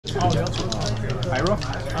Oh, yeah. Hyro?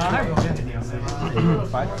 Hyro, yeah.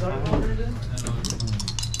 5.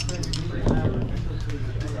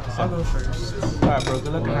 I'll go first. Alright, bro.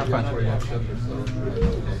 Good luck and have fun.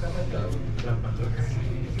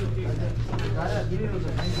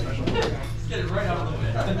 Get it right out of the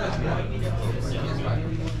way.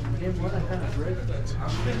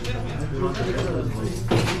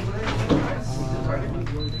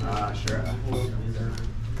 Sure.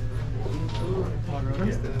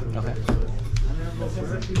 Okay.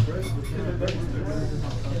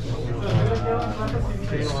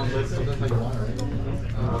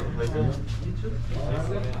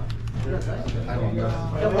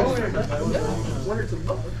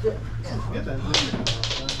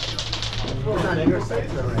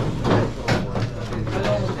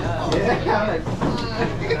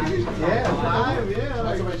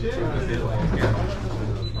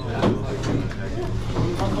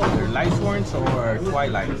 Light Sworns or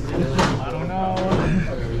Twilight? I don't know.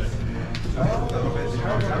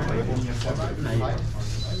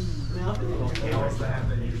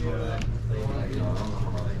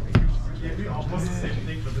 Almost the same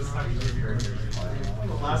thing, but this time you gave your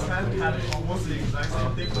last time had almost the exact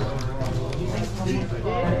same thing,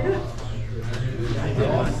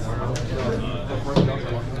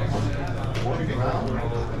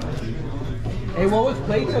 Hey, what was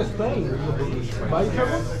Playtest playing? Body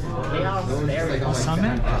trouble?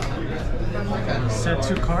 Summon. Set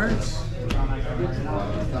 2 cards.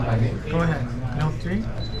 Go ahead. No 3.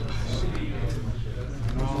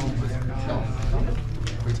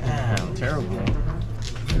 Damn, terrible.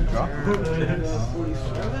 Drop.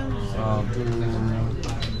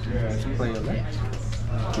 Play a left.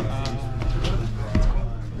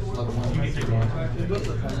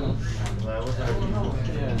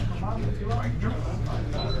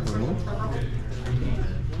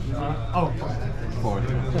 Oh. 4.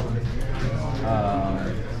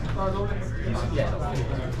 Yeah.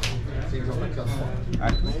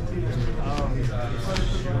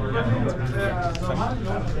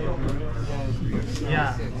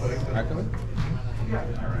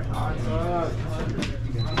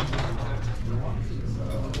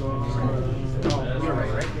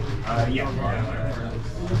 yeah.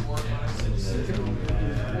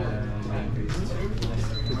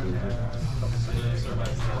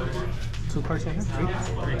 2 cards in here? 3?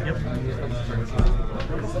 Yep.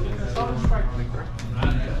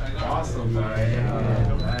 Awesome.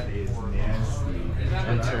 That is nasty.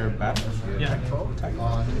 Enter battle? Yeah. Attack.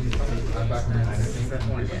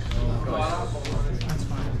 That's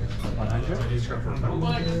fine. 100.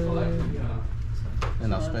 And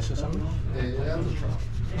now special summon?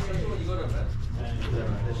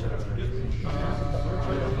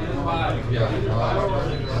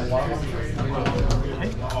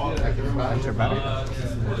 Enter battle.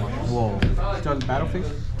 Whoa. Start the battle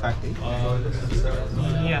phase? Attack 8.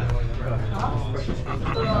 Yeah.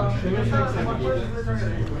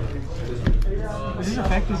 This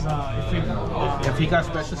effect is If he got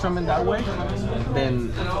special summon that way,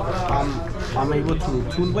 then I'm able to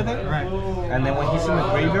tune with it. Right. And then when he's in the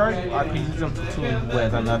graveyard, I can use him to tune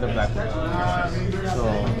with another Blackwing.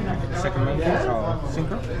 So, second main phase, I'll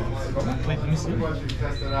synchro. Wait, let me see.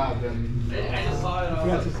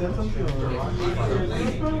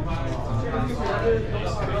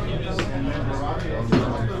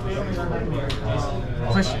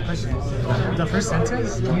 Question. The first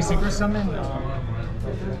sentence, can you synchro summon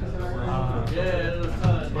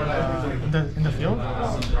in the field?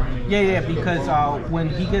 Yeah, because when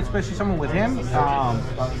he gets special summon with him,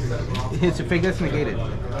 his effect gets negated.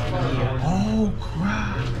 Oh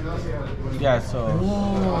crap! Yeah, so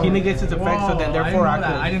Whoa. he negates his effect, so then therefore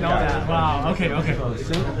I didn't know that. Wow. Okay. So,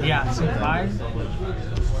 sync. Yeah, sync 5.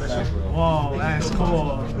 Whoa, that's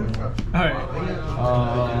cool. Alright.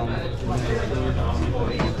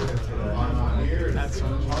 That's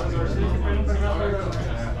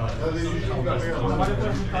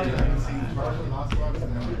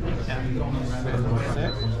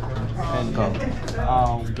And go.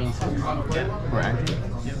 Gain 6. Right.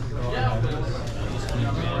 Yep.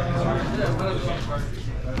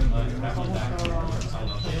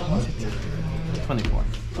 24.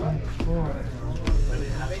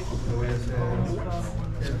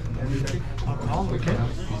 I'll call, okay.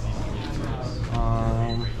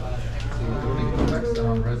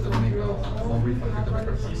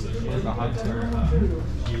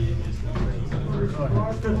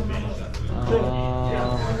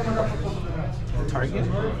 Target?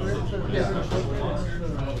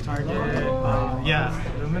 Target, yeah.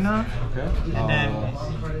 Lumina. Okay. And then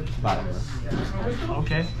Bottomless.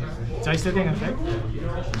 okay. So I still getting effect?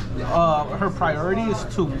 Her priority is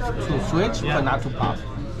to switch, Yeah. but not to pop.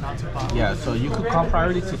 Not to pop. Yeah, so you could call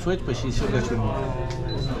priority to switch, but she still gets removed.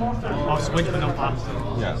 Oh, switch but no pop.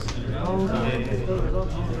 Yes. Okay.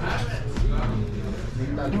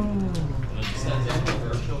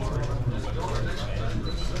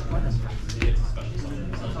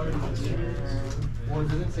 Well, it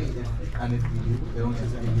doesn't say if, and if you do, it don't say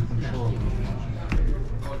if you control.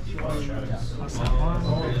 What's that one?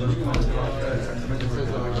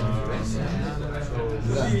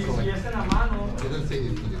 It doesn't say if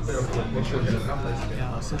you do.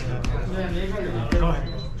 Yeah, I'll set that. Go ahead.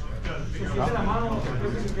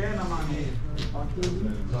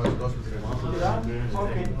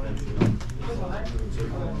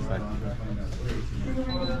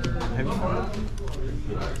 Heavy?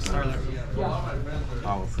 Starlight.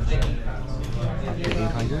 Power for sure. Up to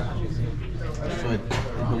 800. So it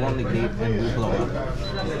won't negate and we blow up.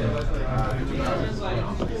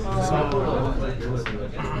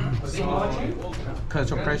 Because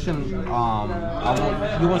suppression, you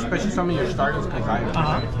won't special summon your starters because I.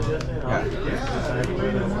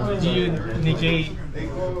 Yeah. Do you negate?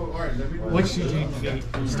 Which should you negate?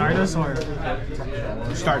 Stardust or?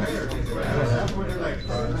 Stardust.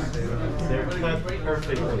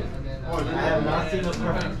 Perfect. I have not seen a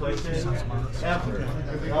perfect placement ever.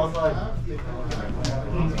 I was like,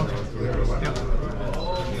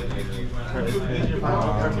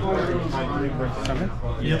 Summon?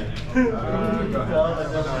 Yep. I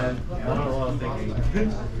don't know what I'm thinking.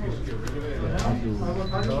 I'll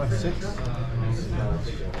do 6.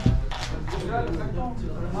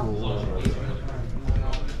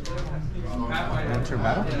 Enter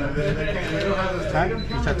battle. Attack.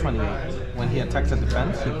 He's at 28. When he attacks a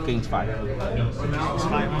defense, he gains 5.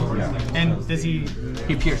 Yeah. And does he?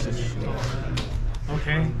 He pierces.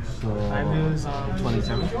 Okay. So I lose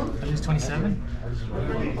 27. I lose 27.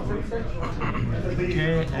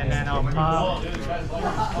 Okay, and then I'll pop.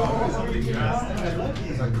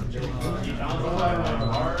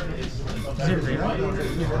 Is it real?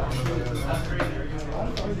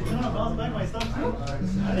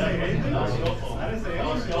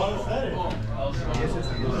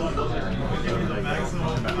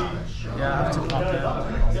 Yeah, I have to pop that.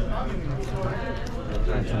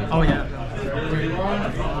 Oh yeah.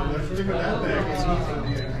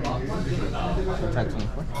 Attack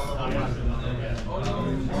 24.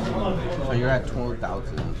 So you're at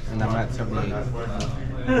 12,000 and I'm at 78.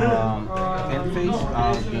 End phase,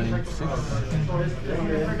 I'll gain 6. So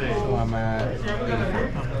I'm at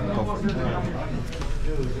 84. Go for it.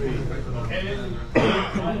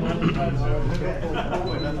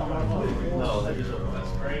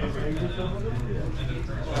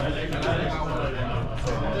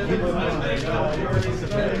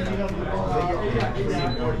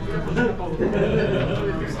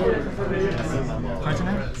 Cards in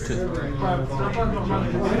there? 2.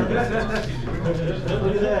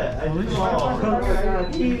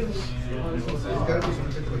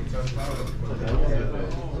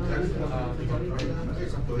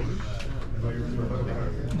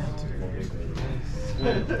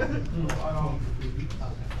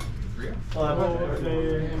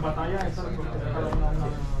 En batalla esa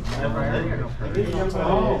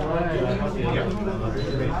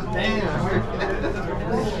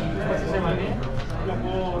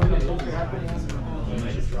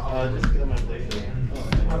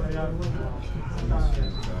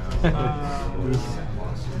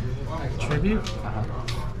Tribute?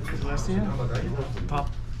 Celestia? Pop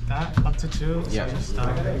that up to 2. Yeah. So just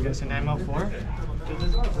I guess an ammo 4.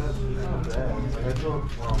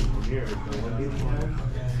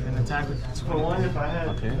 And attack with 20.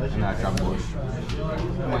 Okay, and I drop bush.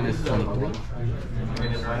 One is 23.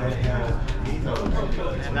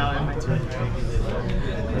 And now in my turn.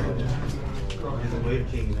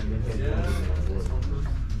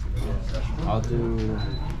 I'll do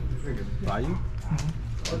value.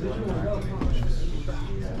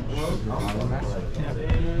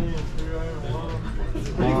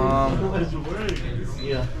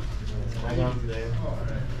 Yeah.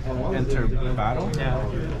 Enter battle. Yeah.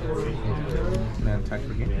 And then attack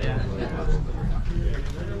again. Yeah.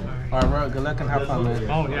 Alright, bro, good luck and have fun, man.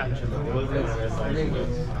 Oh yeah.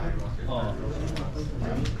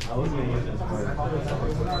 I was going to use this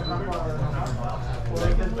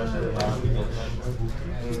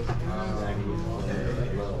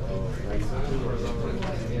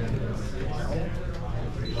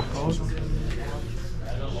Close.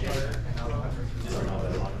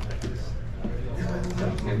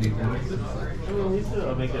 mean, we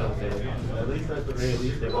still make it okay. At least at the very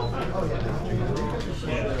least, they won't be in the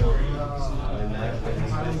street. Yeah.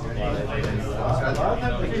 A lot of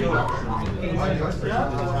times they kill us.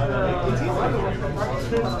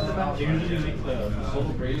 Usually the whole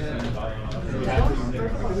race and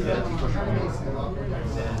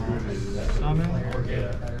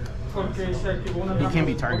He can't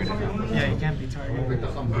be targeted. Yeah, you can't be targeted.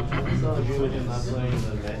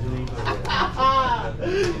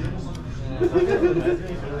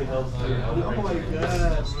 Really helps. Oh my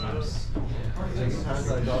god. Sometimes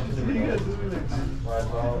I go to the video where I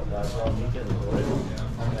draw Mika and Lloyd,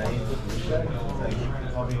 and I use the check, like,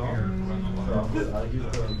 copy on. So I'll use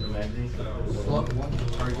the magazine. Slot one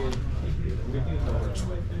target.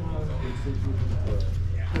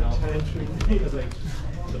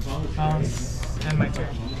 And my turn.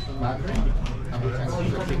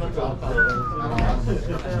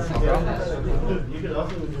 You can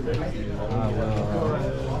also do magazine.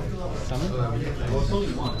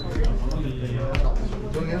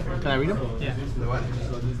 Can I read them? Yeah.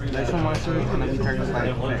 Next one monster and then be targeted by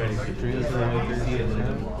effect.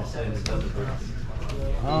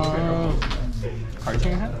 Card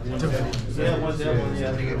chain hat? Yeah, one day,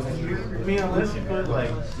 yeah. I mean, unless you put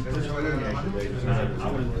like,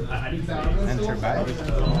 Enter back.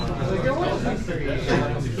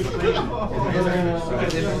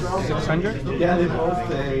 600? yeah, they both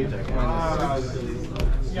say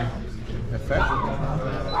Effect.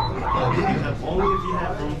 only if you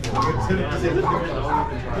have room for it.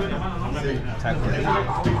 Attack. Only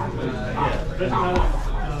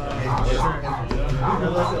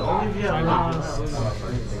if you have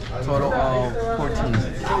Total of 14.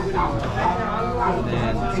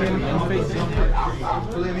 Then second main phase.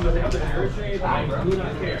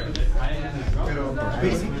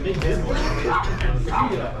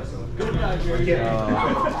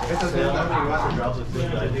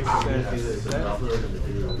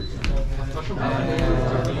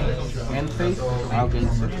 End phase, I'll gain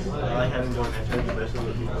 6. I like having going head especially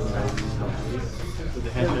with people who have these companies. So the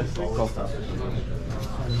head just Go.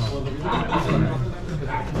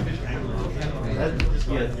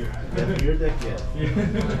 Yeah, your deck, yeah. I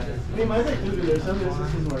mean, my deck too, there's some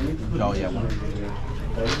instances where you can put Oh, yeah. I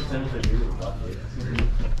just send it to you.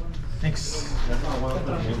 Thanks. That's not one of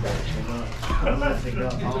the main decks. I'm not taking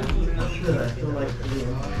out all of them. I feel like I feel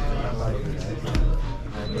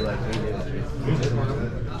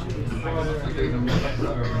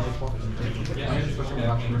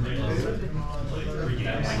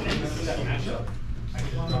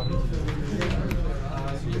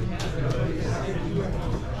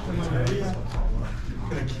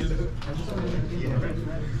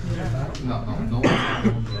No.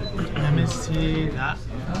 Let me see that.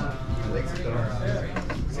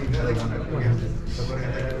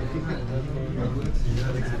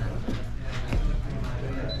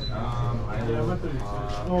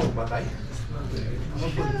 Oh, batalla.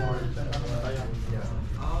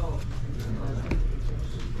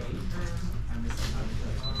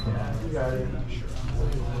 you got it.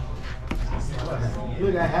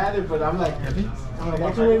 Look, I had it, but I'm like, I can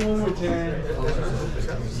wait one more turn.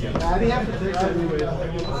 I didn't have to take it anyway.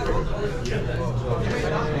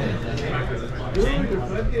 Dude, you're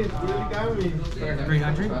fucking, you got me.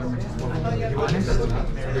 300? Honest?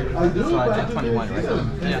 I do, So I but did just 21, didn't right? see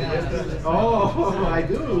them. Yeah. Oh, I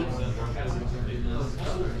do.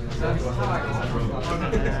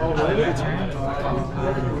 Oh, really?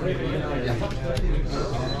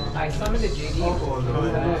 I summoned a JD.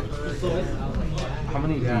 How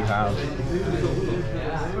many do you have?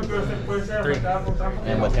 3.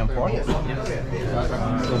 And with him 4? Yeah.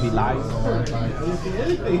 So be live. I didn't see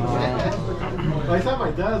anything. Well, I saw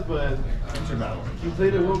my dust, but you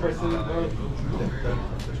played it well by sending both.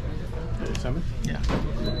 7? Yeah.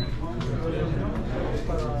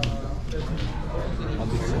 I'll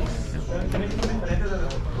do 6.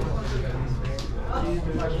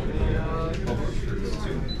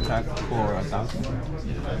 Attack for 1,000.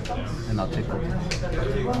 And I'll take over.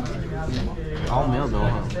 I'll mail though,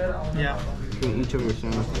 huh? Yeah. Okay, each of your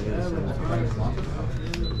sermons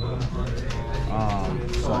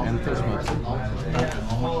so end phase mode.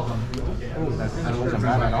 Oh, that wasn't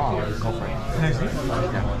bad at all. Go for it. Can I see?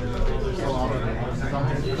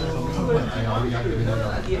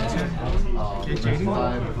 Get JD?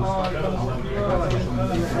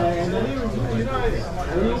 And then you know, I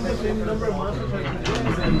use the same number of monsters.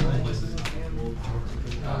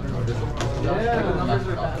 Yeah, the numbers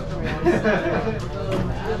are faster.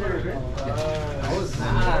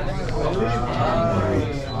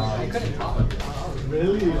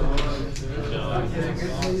 Really?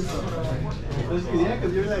 Yeah,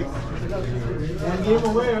 because you're like 1 game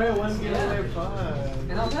away, right? 1 game away, fine.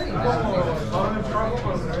 And I'll tell you, Oh,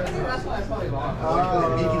 that's why I probably lost. oh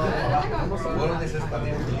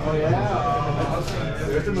yeah.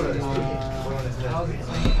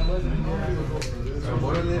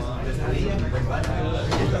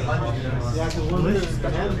 Yeah, because one is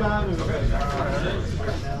handbag.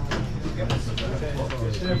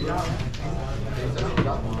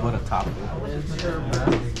 What a top.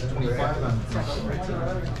 25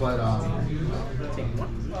 and but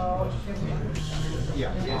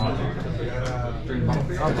yeah. I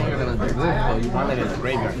don't think you're gonna do this, though. You want it in the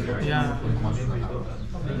graveyard. Yeah.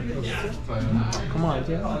 Come on,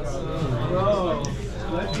 Jay. Bro,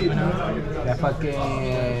 lucky, man. That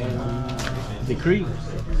fucking decree.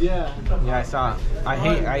 Yeah. Yeah, I saw it. I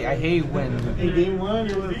hate when. In game 1,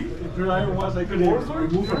 it was girl I watched, I couldn't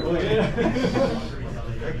remove her.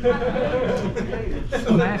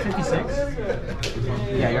 Am I at 56?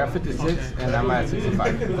 Yeah, you're at 56 and I'm at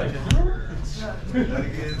 65.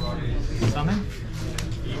 Summon?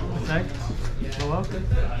 Attack? Go up? You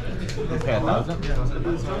pay 1,000?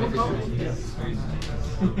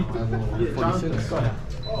 46. Yeah.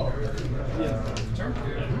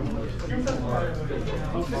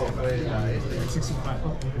 65.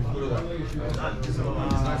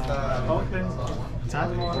 Okay. Attack?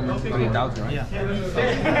 20,000, right? Yeah.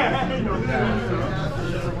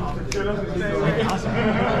 Yeah. Awesome.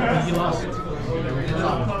 You lost.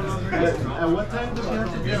 At what time did you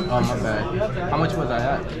have to do? Oh, my bad. How much was I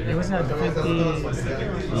at? It was at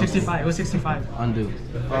 50, 65. It was 65. Undo.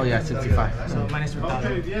 Oh, yeah, 65. So minus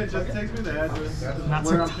 3,000. Okay, yeah, just text me the address. Not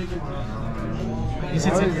Where I'm 6. picking from. You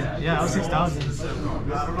said 6. Yeah, I was 6,000.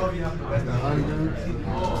 Undo.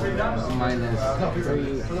 Minus 3. There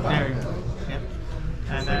you go. Yep.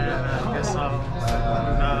 And then I guess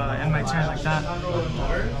I'll end my turn like that.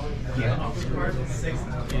 Yeah.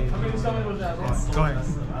 Go ahead.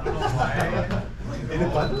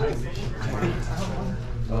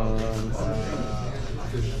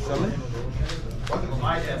 Summon?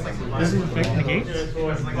 Does it affect negate?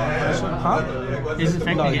 Huh? Is it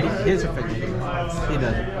affect No, negate? his effect. He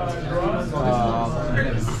does.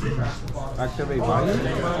 Activate volume?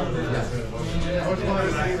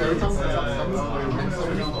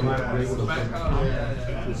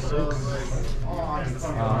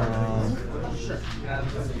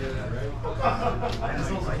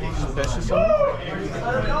 Special summon?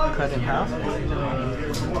 Cut in half?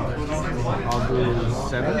 I'll do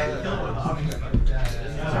 7.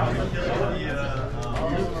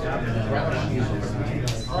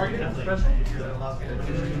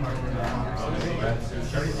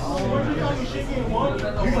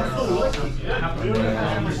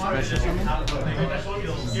 Special summon?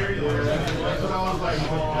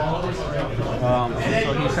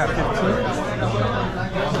 So he's at 15.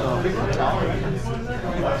 So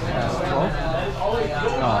that's 12.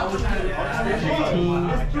 15,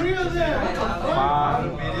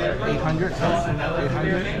 5, 800. 800.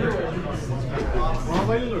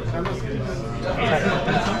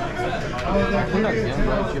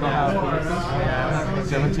 You don't have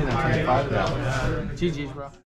 17 and 25. GG's, bro.